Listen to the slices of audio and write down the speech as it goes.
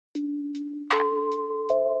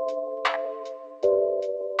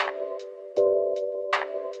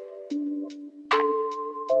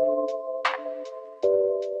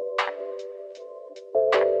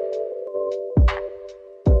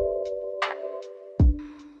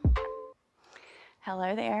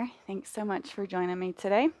Hello there. Thanks so much for joining me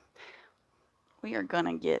today. We are going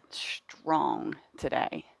to get strong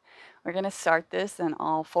today. We're going to start this in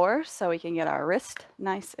all fours so we can get our wrist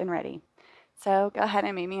nice and ready. So go ahead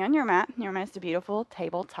and meet me on your mat, your most beautiful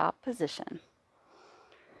tabletop position.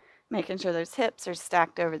 Making sure those hips are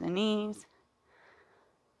stacked over the knees.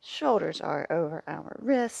 Shoulders are over our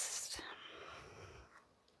wrists.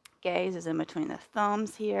 Gaze is in between the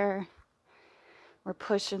thumbs here. We're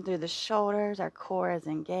pushing through the shoulders. Our core is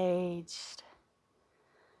engaged.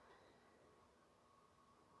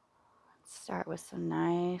 Start with some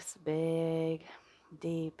nice, big,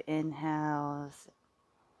 deep inhales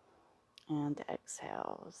and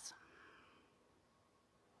exhales.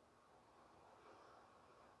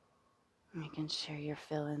 Making sure you're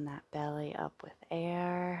filling that belly up with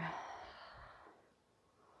air.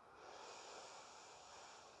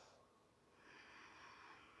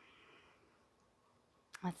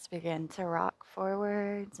 Let's begin to rock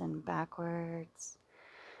forwards and backwards.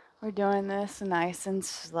 We're doing this nice and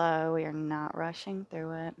slow. We are not rushing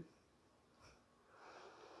through it.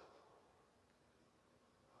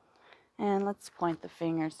 And let's point the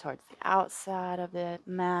fingers towards the outside of the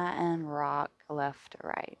mat and rock left to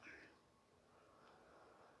right.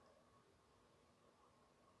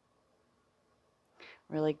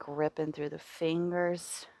 Really gripping through the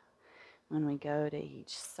fingers when we go to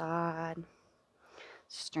each side.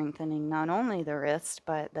 Strengthening not only the wrist,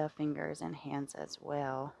 but the fingers and hands as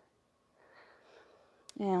well.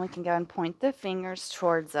 And we can go and point the fingers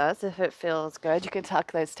towards us if it feels good. You can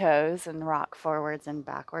tuck those toes and rock forwards and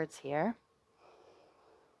backwards here.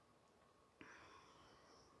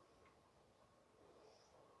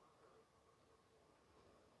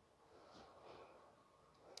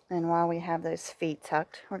 And while we have those feet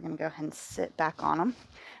tucked, we're going to go ahead and sit back on them.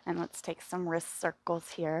 And let's take some wrist circles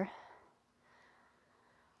here.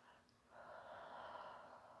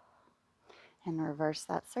 And reverse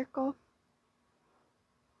that circle.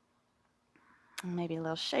 Maybe a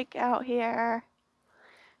little shake out here.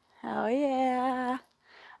 Oh yeah.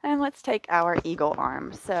 And let's take our eagle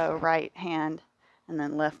arm. So right hand and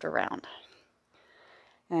then left around.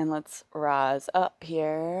 And let's rise up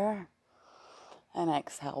here. And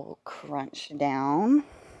exhale, we'll crunch down.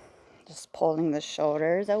 Just pulling the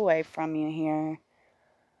shoulders away from you here.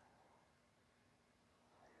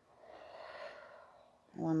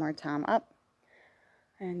 One more time, up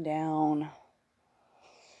and down.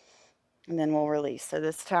 And then we'll release. So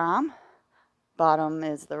this time, bottom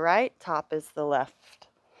is the right, top is the left.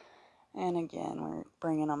 And again, we're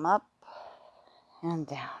bringing them up and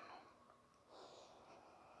down.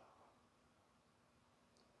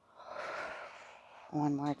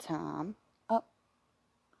 One more time, up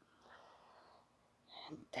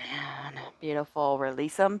and down. Beautiful.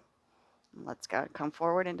 Release them. Let's go. Come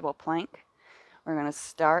forward into a plank. We're going to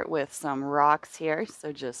start with some rocks here.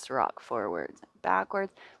 So just rock forwards and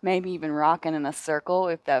backwards. Maybe even rocking in a circle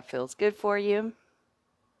if that feels good for you.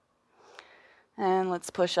 And let's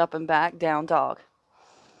push up and back, down dog.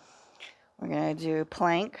 We're going to do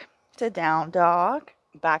plank to down dog,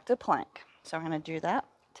 back to plank. So we're going to do that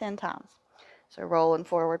 10 times. So rolling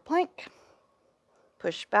forward plank,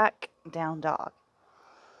 push back, down dog.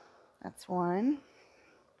 That's 1,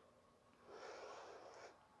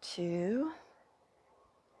 2,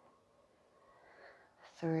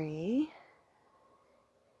 3,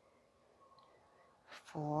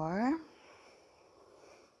 4,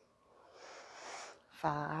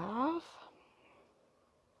 5,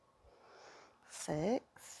 6,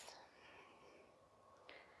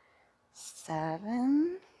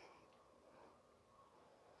 7,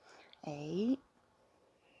 8,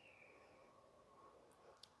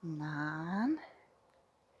 9,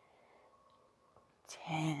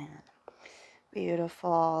 10.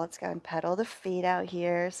 Beautiful. Let's go and pedal the feet out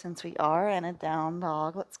here. Since we are in a down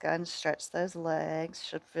dog, let's go and stretch those legs.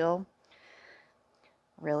 Should feel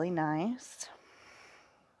really nice.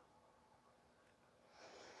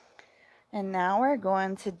 And now we're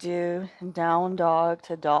going to do down dog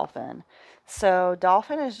to dolphin. So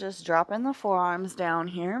dolphin is just dropping the forearms down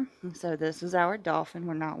here. And so this is our dolphin.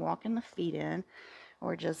 We're not walking the feet in.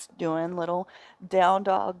 We're just doing little down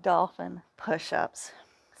dog dolphin push-ups.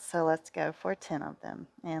 So let's go for 10 of them.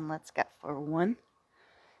 And let's go for 1,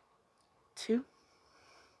 2,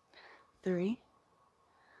 3,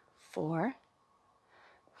 4,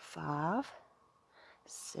 5,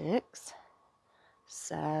 6,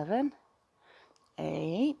 7,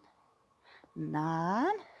 8,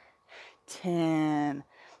 9, 10.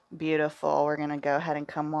 Beautiful. We're going to go ahead and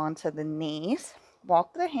come onto the knees.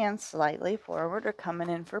 Walk the hands slightly forward. We're coming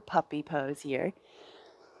in for puppy pose here.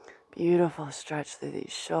 Beautiful. Stretch through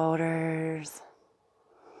these shoulders.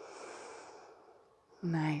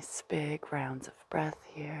 Nice big rounds of breath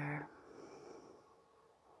here.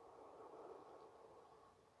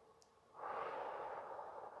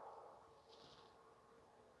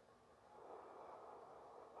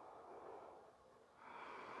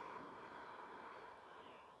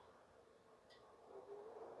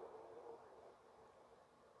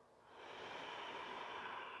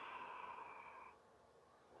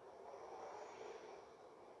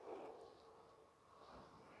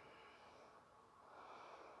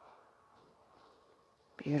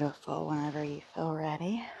 Beautiful. Whenever you feel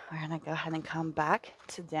ready, we're going to go ahead and come back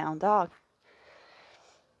to down dog.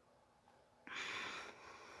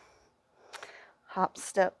 Hop,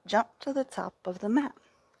 step, jump to the top of the mat.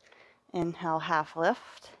 Inhale, half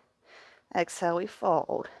lift. Exhale, we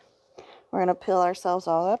fold. We're going to peel ourselves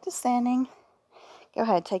all up to standing. Go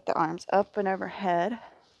ahead, take the arms up and overhead.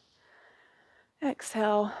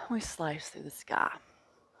 Exhale, we slice through the sky.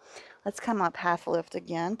 Let's come up half lift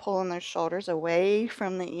again, pulling those shoulders away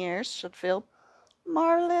from the ears. Should feel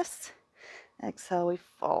marvelous. Exhale, we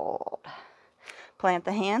fold. Plant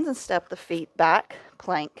the hands and step the feet back.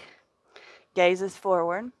 Plank. Gazes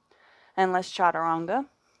forward. And let's chaturanga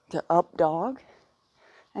to up dog.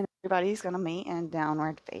 And everybody's going to meet in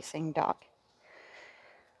downward facing dog.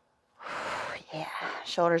 Yeah,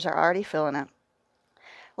 shoulders are already feeling it.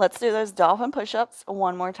 Let's do those dolphin push-ups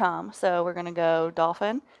one more time. So we're going to go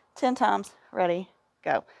dolphin 10 times. Ready,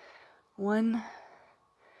 go. 1,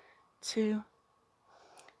 2,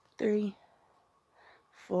 3,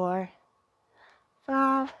 4,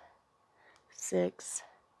 5, 6,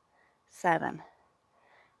 7,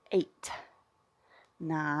 8,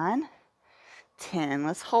 9, 10.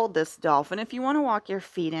 Let's hold this dolphin. If you want to walk your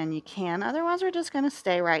feet in, you can. Otherwise, we're just going to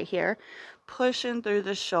stay right here, pushing through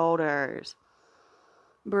the shoulders.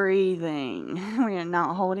 Breathing. We are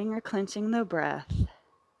not holding or clenching the breath.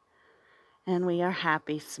 And we are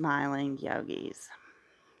happy, smiling yogis.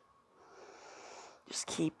 Just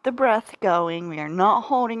keep the breath going. We are not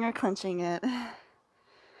holding or clenching it.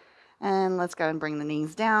 And let's go and bring the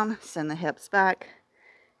knees down. Send the hips back.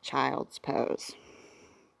 Child's pose.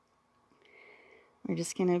 We're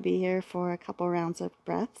just going to be here for a couple rounds of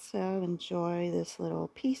breath. So enjoy this little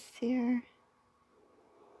piece here.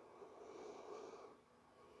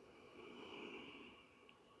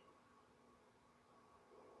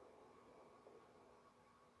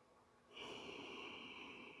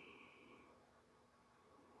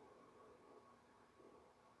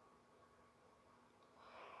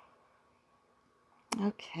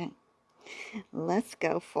 Okay, let's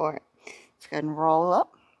go for it. Let's go and roll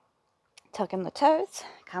up, tucking the toes,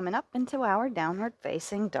 coming up into our downward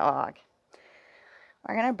facing dog.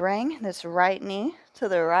 We're going to bring this right knee to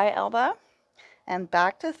the right elbow and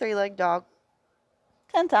back to three-leg dog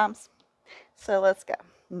 10 times. So let's go.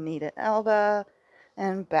 Knee to elbow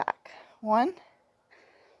and back. 1,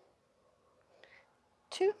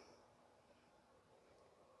 2,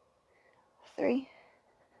 3,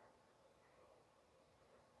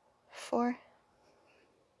 4,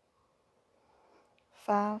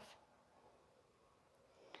 5,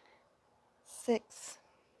 6,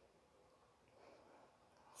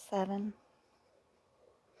 7,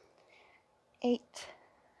 8,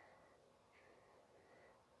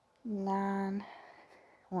 9,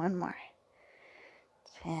 one more,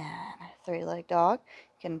 10. Three-leg dog.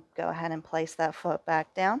 You can go ahead and place that foot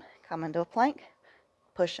back down, come into a plank,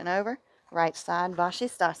 pushing over, right side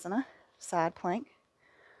Vashisthasana, side plank,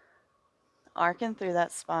 arcing through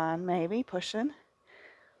that spine, maybe pushing,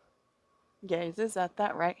 gazes at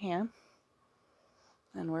that right hand,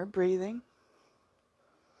 and we're breathing.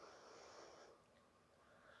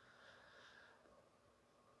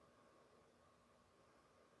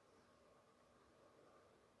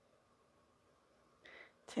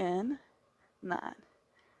 Ten, 9,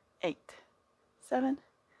 8, 7,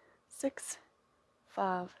 6,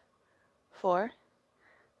 5, 4,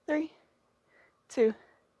 3, 2,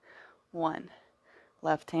 1.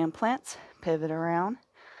 Left hand plants, pivot around.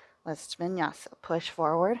 Let's vinyasa. Push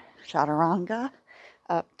forward, chaturanga,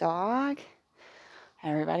 up dog.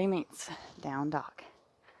 Everybody meets down dog.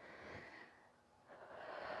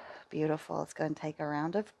 Beautiful. Let's go and take a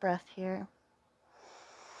round of breath here.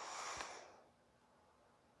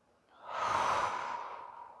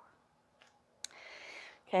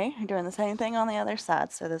 Okay, we're doing the same thing on the other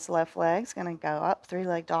side. So this left leg's going to go up,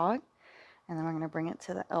 three-leg dog, and then we're going to bring it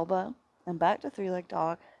to the elbow and back to three-leg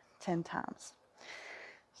dog 10 times.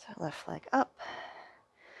 So left leg up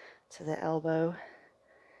to the elbow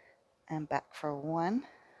and back for 1,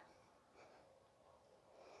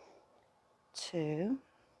 2,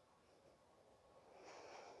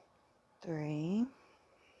 3,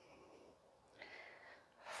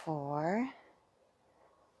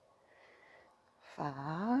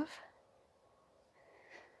 5,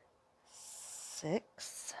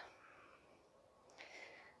 6,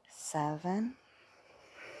 7,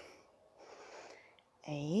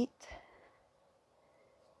 8,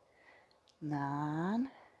 9,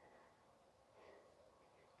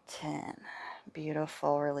 10.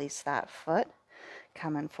 Beautiful. Release that foot.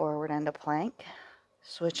 Coming forward into plank.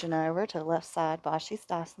 Switching over to left side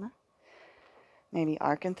Vashisthasana. Maybe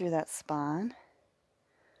arcing through that spine.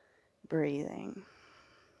 Breathing.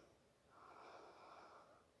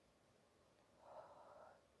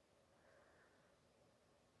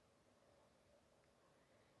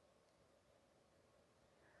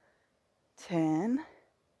 Ten,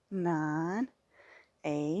 9,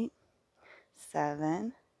 8,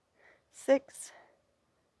 7, 6,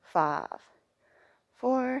 5,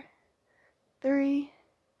 4, 3,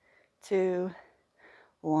 2,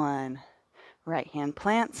 1. Right hand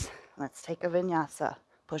plants. Let's take a vinyasa.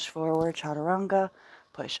 Push forward, chaturanga.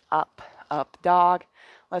 Push up, up dog.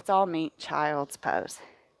 Let's all meet child's pose.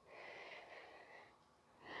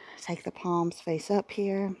 Take the palms face up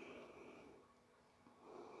here.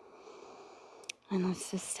 And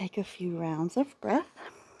let's just take a few rounds of breath.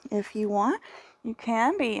 If you want, you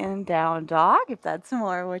can be in down dog. If that's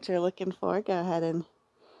more what you're looking for, go ahead and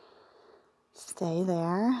stay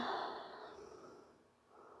there.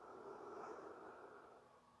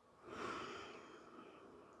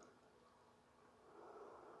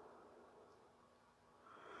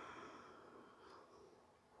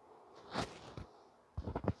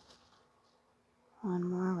 One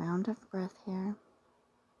more round of breath here.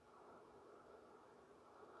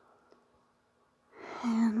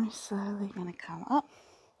 And we're slowly going to come up.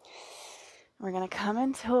 We're going to come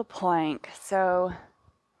into a plank. So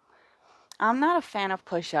I'm not a fan of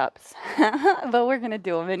push-ups, but we're going to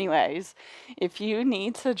do them anyways. If you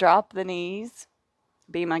need to drop the knees,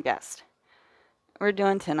 be my guest. We're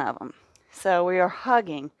doing 10 of them. So we are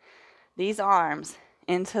hugging these arms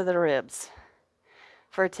into the ribs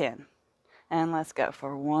for 10. And let's go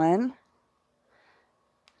for 1,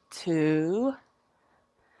 2,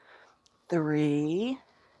 3,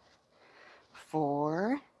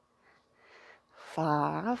 4,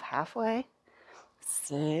 5, halfway,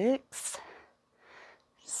 6,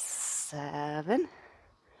 7,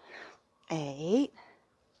 8,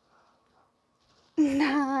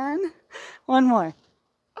 9, one more.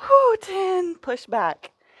 Ooh, 10, push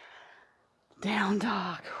back. Down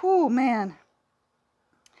dog. Ooh, man.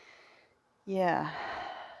 Yeah,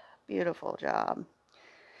 beautiful job.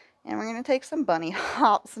 And we're going to take some bunny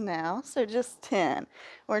hops now. So just 10.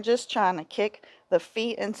 We're just trying to kick the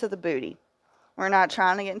feet into the booty. We're not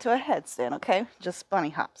trying to get into a headstand, okay? Just bunny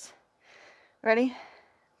hops. Ready?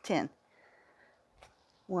 10.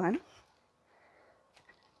 1,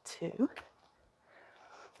 2,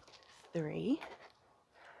 3,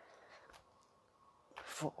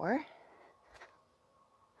 4,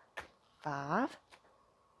 5,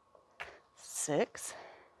 6,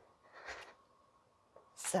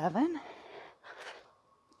 7,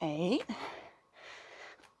 8,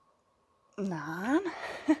 9,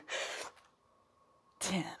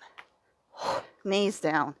 10. Knees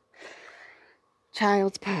down.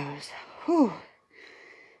 Child's pose. Whew.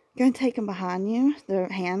 You're going to take them behind you, the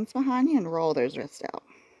hands behind you, and roll those wrists out.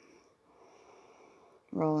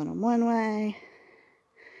 Rolling them one way.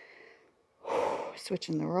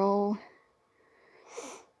 Switching the roll.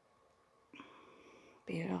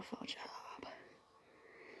 Beautiful job.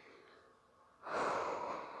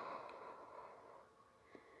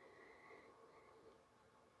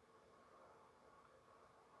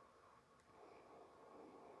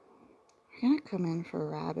 We're going to come in for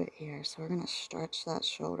rabbit here, so we're going to stretch that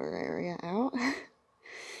shoulder area out.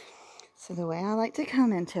 So the way I like to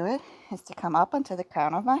come into it is to come up onto the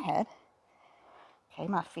crown of my head. Okay,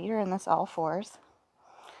 my feet are in this all fours.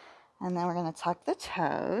 And then we're going to tuck the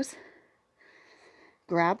toes,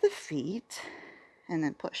 grab the feet, and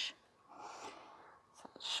then push. So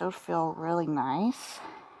it should feel really nice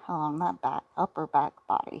along that back, upper back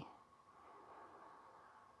body.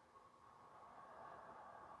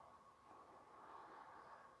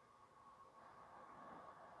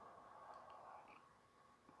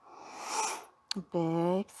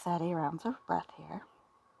 Big, steady rounds of breath here.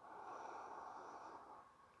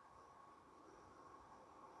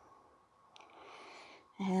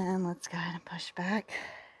 And let's go ahead and push back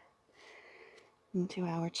into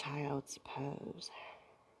our child's pose.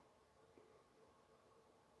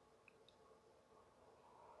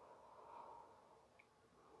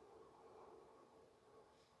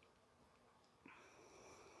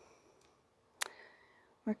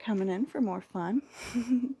 We're coming in for more fun.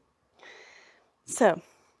 So,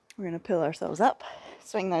 We're going to pull ourselves up,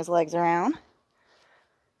 swing those legs around,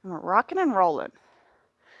 and we're rocking and rolling.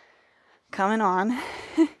 Coming on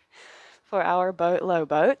for our boat low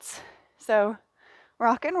boats. So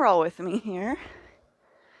rock and roll with me here.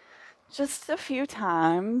 Just a few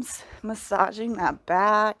times, massaging that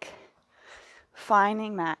back,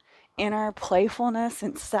 finding that inner playfulness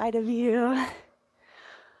inside of you.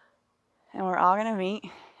 And we're all going to meet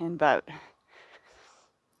in boat.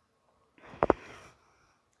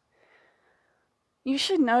 You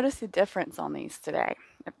should notice a difference on these today.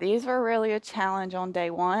 If these were really a challenge on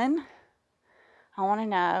day one, I want to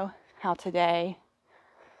know how today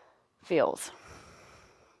feels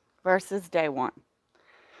versus day one.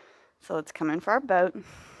 So let's come in for our boat.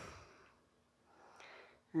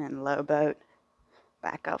 And low boat,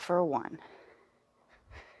 back up for a 1,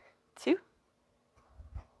 2,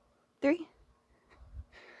 3,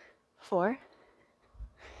 4,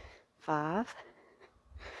 5,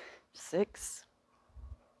 6,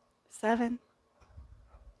 7,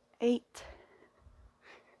 8,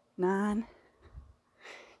 9,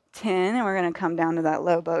 10, and we're going to come down to that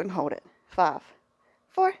low boat and hold it. 5,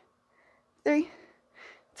 4, 3,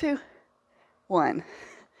 2, 1.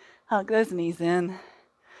 Hug those knees in.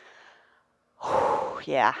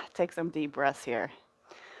 Yeah, take some deep breaths here.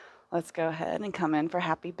 Let's go ahead and come in for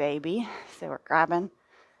happy baby. So we're grabbing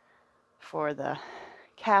for the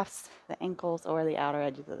calves, the ankles, or the outer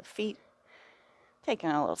edges of the feet.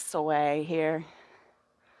 Taking a little sway here.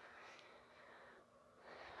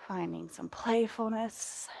 Finding some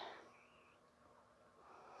playfulness.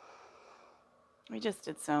 We just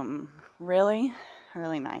did some really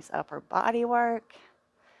nice upper body work.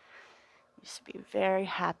 You should be very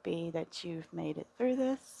happy that you've made it through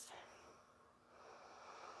this.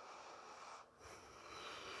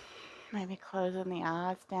 Maybe closing the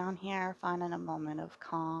eyes down here, finding a moment of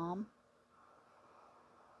calm.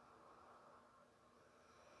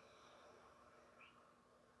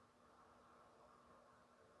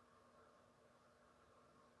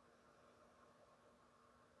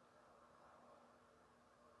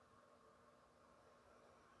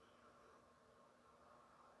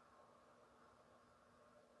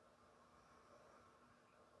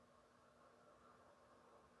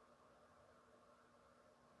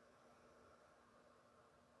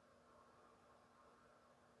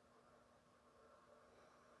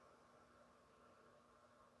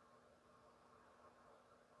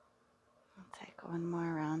 Take one more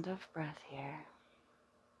round of breath here.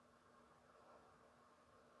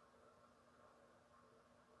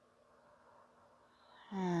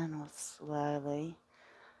 And we'll slowly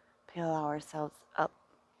peel ourselves up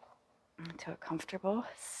into a comfortable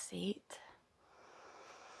seat.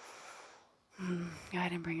 Go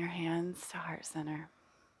ahead and bring your hands to heart center.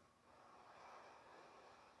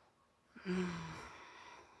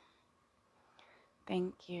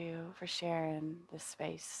 Thank you for sharing this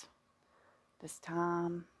space, this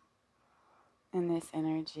time, and this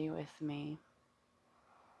energy with me.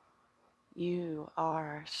 You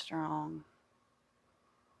are strong.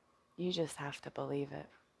 You just have to believe it.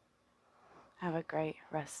 Have a great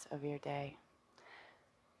rest of your day.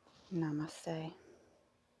 Namaste.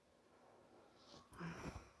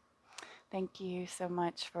 Thank you so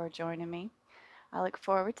much for joining me. I look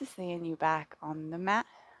forward to seeing you back on the mat.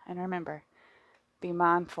 And remember, be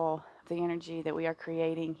mindful of the energy that we are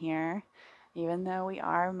creating here. Even though we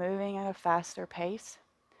are moving at a faster pace,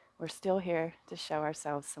 we're still here to show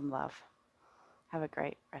ourselves some love. Have a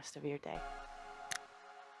great rest of your day.